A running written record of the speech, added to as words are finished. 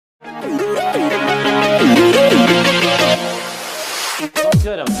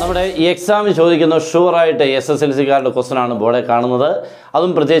നമസ്കാരം. നമ്മുടെ ഈ എക്സാമിന് ചോദിക്കുന്ന ഷുവറായിട്ട് SSLC കാരുടെ ക്വസ്റ്റൻ ആണ് ബോർഡിൽ കാണുന്നത്.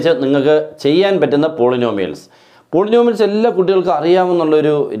 അതും പ്രത്യേകിച്ച് നിങ്ങൾക്ക് ചെയ്യാൻ പറ്റുന്ന പോളിനോമിയൽസ് എല്ലാ കുട്ടികൾക്കും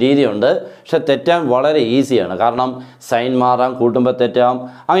അറിയാമെന്നുള്ളൊരു രീതിയുണ്ട്. പക്ഷെ തെറ്റാൻ വളരെ ഈസിയാണ്. കാരണം സൈൻ മാറാം, കൂട്ടുമ്പോൾ തെറ്റാം,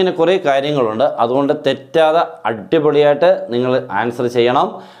 അങ്ങനെ കുറേ കാര്യങ്ങളുണ്ട്. അതുകൊണ്ട് തെറ്റാതെ അടിപൊളിയായിട്ട് നിങ്ങൾ ആൻസർ ചെയ്യണം.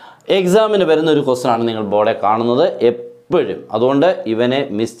 എക്സാമിന് വരുന്നൊരു ക്വസ്റ്റനാണ് നിങ്ങൾ ബോർഡിൽ കാണുന്നത് എപ്പോഴും. അതുകൊണ്ട് ഇവനെ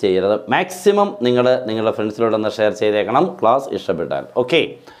മിസ് ചെയ്യരുത്. മാക്സിമം നിങ്ങളുടെ ഫ്രണ്ട്സിലോടൊന്ന് ഷെയർ ചെയ്തേക്കണം ക്ലാസ് ഇഷ്ടപ്പെട്ടാൽ. Okay,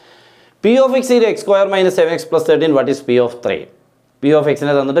 P of X is X square minus 7x + 13 what is P of 3? P of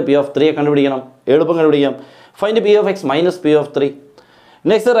എക്സിനെ തന്നിട്ട് പി ഓഫ് 3 കണ്ടുപിടിക്കണം. എളുപ്പം കണ്ടുപിടിക്കാം. Find P of X minus P of 3.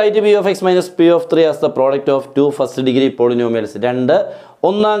 Next write P of X minus P of 3 as the product of 2 first degree polynomials. രണ്ട്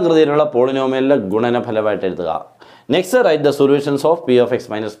ഒന്നാം കൃതിയിലുള്ള പോളിനോമിയലിലെ ഗുണനഫലമായിട്ട് എഴുതുക. Next write the solutions of P of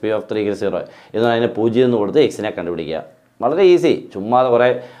X minus P of 3 = 0. ഇതാണ് അതിനെ 0 എന്ന് കൊടുത്ത് എക്സിനെ കണ്ടുപിടിക്കുക. വളരെ easy. ചുമ്മാതെ കുറേ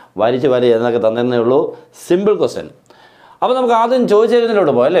വലിച്ച് എന്നൊക്കെ തന്നേ ഉള്ളൂ. Simple question. അപ്പോൾ നമുക്ക് ആദ്യം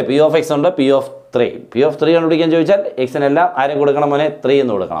ചോദിച്ചതിലോട്ട് പോകാം അല്ലേ. പി ഓഫ് എക്സ് ഉണ്ട്, പി ഓഫ് 3. പി ഓഫ് 3 കണ്ടുപിടിക്കാൻ ചോദിച്ചാൽ എക്സിനെല്ലാം ആരെ കൊടുക്കണം? മോനെ 3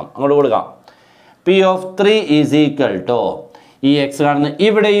 എന്ന് കൊടുക്കണം. അങ്ങോട്ട് കൊടുക്കാം. P of 3 is equal to ഈ എക്സ് കാണുന്ന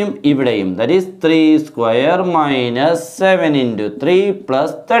ഇവിടെയും that is 3² minus 7 × 3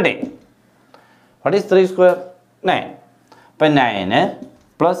 + 13. What is 3²? 9. അപ്പം 9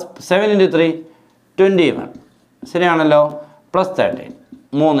 + 7 × 3 21. ശരിയാണല്ലോ. + 13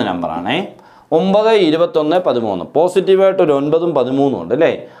 3 നമ്പറാണേ. 9, 21, 13. പോസിറ്റീവായിട്ട് ഒരു 9ഉം 13ഉം ഉണ്ട്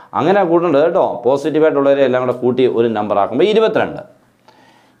അല്ലേ. അങ്ങനെ കൂട്ടുന്നുണ്ട് കേട്ടോ. പോസിറ്റീവായിട്ടുള്ളവരെ എല്ലാം കൂടെ കൂട്ടി ഒരു നമ്പർ ആക്കുമ്പോൾ 22.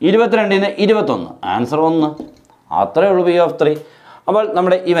 22 ന് 21. ആൻസർ 1. അത്രയേ ഉള്ളൂ പി ഓഫ് 3. അപ്പോൾ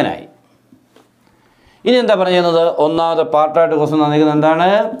നമ്മുടെ ഇവനായി. ഇനി എന്താ പറയുന്നത്? ഒന്നാമത്തെ പാർട്ടായിട്ട് ക്വസ്റ്റൻ തന്നിരിക്കുന്നത് എന്താണ്?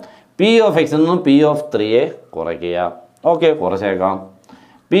 പി ഓഫ് എക്സ് നിന്നും പി ഓഫ് 3 കുറയ്ക്കുക. Okay, കുറച്ചേക്കാം.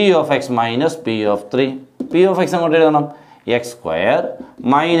 P of X minus P of 3. P of X അങ്ങോട്ട് എഴുതണം. x²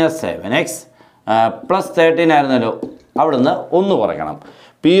 മൈനസ് 7x + 13 ആയിരുന്നല്ലോ. അവിടുന്ന് 1 കുറയ്ക്കണം.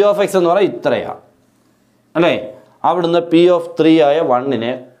 പി ഓഫ് എക്സ് എന്ന് പറഞ്ഞാൽ ഇത്രയാണ് അല്ലേ. അവിടുന്ന് പി ഓഫ് 3 ആയ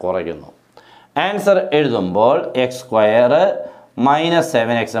 1നെ കുറയ്ക്കുന്നു. ആൻസർ എഴുതുമ്പോൾ x² മൈനസ്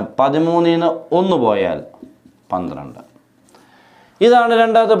 7x 13 ന് 1 പോയാൽ 12. ഇതാണ്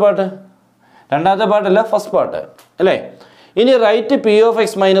രണ്ടാമത്തെ പാട്ടല്ല, ഫസ്റ്റ് പാർട്ട് അല്ലേ. ഇനി write P of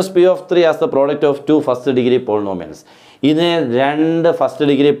X minus P of 3 as the product of 2 first degree polynomials. ഇതിനെ 2 ഫസ്റ്റ്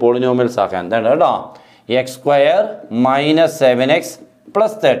ഡിഗ്രി പോളിനോമിയൽസ് ആക്കാൻ എന്താണ് കേട്ടോ. x² minus 7x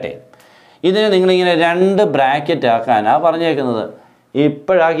 + 13. ഇതിനെ നിങ്ങളിങ്ങനെ 2 ബ്രാക്കറ്റ് ആക്കാനാണ് പറഞ്ഞേക്കുന്നത്.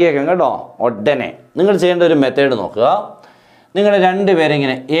 ഇപ്പോഴാക്കിയേക്കാം കേട്ടോ. ഉടനെ നിങ്ങൾ ചെയ്യേണ്ട ഒരു മെത്തേഡ് നോക്കുക. നിങ്ങൾ രണ്ടുപേരെ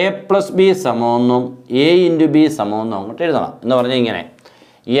ഇങ്ങനെ a + b = 1 a × b = 1 അങ്ങോട്ട് എഴുതണം. എന്ന് പറഞ്ഞാൽ ഇങ്ങനെ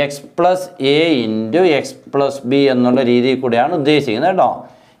x + a × x + b എന്നുള്ള രീതിയിൽ കൂടെയാണ് ഉദ്ദേശിക്കുന്നത് കേട്ടോ.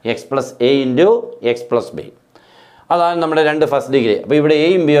 x + a × x + b. അതാണ് നമ്മുടെ 2 ഫസ്റ്റ് ഡിഗ്രി. അപ്പോൾ ഇവിടെ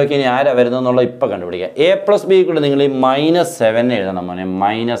എയും ബിയും ഒക്കെ ഇനി ആരാ വരുന്നതെന്നുള്ളത് ഇപ്പോൾ കണ്ടുപിടിക്കുക. a + b കൂടെ നിങ്ങൾ ഈ -7 എഴുതണം മോനെ.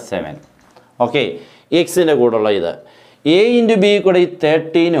 -7. ഓക്കെ, എക്സിൻ്റെ കൂടെയുള്ള ഇത്. a × b കൂടെ ഈ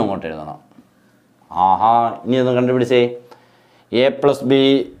 13 അങ്ങോട്ട് എഴുതണം. ആഹാ, ഇനി ഒന്ന് കണ്ടുപിടിച്ചേ. a + b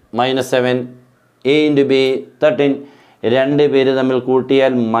 -7 a × b 13. 2 പേര് തമ്മിൽ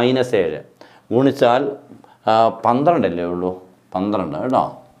കൂട്ടിയാൽ -7 ഗുണിച്ചാൽ 12 അല്ലേ ഉള്ളൂ. 12 കേട്ടോ.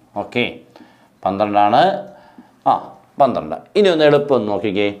 ഓക്കെ, 12ആണ്. 12. ഇനി ഒന്ന് എളുപ്പം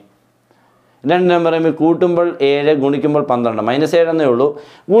നോക്കിക്കേ. 2 നമ്പർ തമ്മിൽ കൂട്ടുമ്പോൾ 7, ഗുണിക്കുമ്പോൾ 12. -7 എന്നേ ഉള്ളൂ.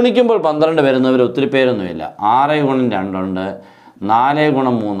 ഗുണിക്കുമ്പോൾ 12 വരുന്നവർ ഒത്തിരി പേരൊന്നുമില്ല. 6 × 2 ഉണ്ട്, 4 ×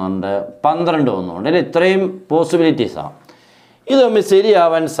 3 ഉണ്ട്, 12 ഒന്നുണ്ട്. അതിൽ ഇത്രയും പോസിബിലിറ്റീസാണ്. ഇത് തമ്മിൽ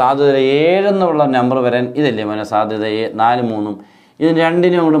ശരിയാവാൻ സാധ്യത 7 എന്നുള്ള നമ്പർ വരാൻ ഇതല്ലേ മോനെ സാധ്യത. 4, 3. ഇത്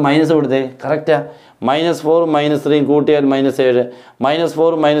രണ്ടിനും അങ്ങോട്ട് മൈനസ് കൊടുത്തേ. കറക്റ്റാണ്. -4 -3 കൂട്ടിയാൽ -7.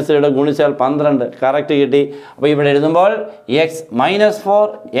 -4 -7 ഗുണിച്ചാൽ 12. കറക്റ്റ് കിട്ടി. അപ്പോൾ ഇവിടെ എഴുതുമ്പോൾ x -4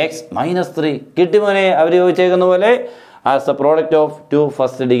 x -3 കിട്ടി മോനെ. അവർ ചോദിച്ചേക്കുന്ന പോലെ as the product of 2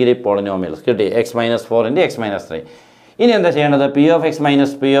 first degree polynomials കിട്ടി. x -4 × x -3. ഇനി എന്താ ചെയ്യേണ്ടത്? P of X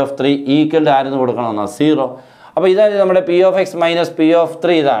minus P of 3 equal ആരെന്ന് കൊടുക്കണമെന്നാ 0. അപ്പോൾ ഇതാണ് നമ്മുടെ P of X minus P of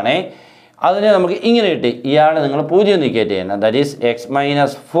 3 ഇതാണേ. അതിനെ നമുക്ക് ഇങ്ങനെ കിട്ടി. ഇയാളെ നിങ്ങൾ 0 നിക്കേറ്റ് ചെയ്യണം. That is x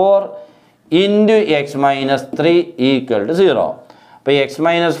 -4 × x -3 = 0. അപ്പോൾ x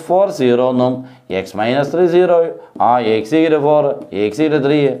 -4 0 എന്നും x -3 0. x = 4 x =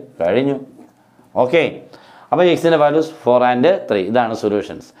 3 കഴിഞ്ഞു. ഓക്കെ, അപ്പോൾ എക്സിൻ്റെ വാല്യൂസ് 4 and 3. ഇതാണ്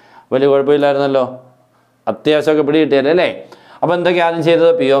സൊല്യൂഷൻസ്. വലിയ കുഴപ്പമില്ലായിരുന്നല്ലോ. അത്യാവശ്യമൊക്കെ പിടി കിട്ടിയല്ലേ അല്ലേ. അപ്പോൾ എന്തൊക്കെ ആദ്യം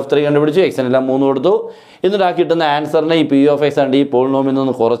ചെയ്തത്? പി ഓഫ് 3 കണ്ടുപിടിച്ചു. എക്സിനെല്ലാം 3 കൊടുത്തു. എന്നിട്ട് ആ കിട്ടുന്ന ആൻസറിനെ ഈ പി ഓഫ് എക്സ് ആണ്ട് ഈ പോളിനോമിൽ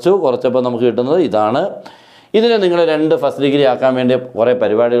നിന്ന് കുറച്ചപ്പോൾ നമുക്ക് കിട്ടുന്നത് ഇതാണ്. ഇതിനെ നിങ്ങൾ 2 ഫസ്റ്റ് ഡിഗ്രി ആക്കാൻ വേണ്ടി കുറേ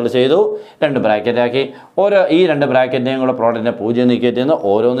പരിപാടികൾ ചെയ്തു. 2 ബ്രാക്കറ്റ് ആക്കി. ഈ 2 ബ്രാക്കറ്റിനെയും കൂടെ പ്രോഡക്റ്റിനെ 0 നിക്കേറ്റ് ചെയ്യുന്നു.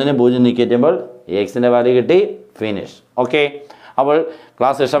 ഓരോന്നിനും 0 നിക്കേറ്റ് ചെയ്യുമ്പോൾ എക്സിൻ്റെ വാല്യൂ കിട്ടി. ഫിനിഷ്. ഓക്കെ, അപ്പോൾ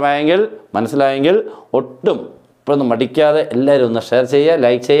ക്ലാസ് ഇഷ്ടമായെങ്കിൽ മനസ്സിലായെങ്കിൽ ഒട്ടും അപ്പോൾ ഒന്ന് മടിക്കാതെ എല്ലാവരും ഒന്ന് ഷെയർ ചെയ്യുക,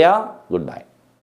 ലൈക്ക് ചെയ്യുക. Good bye.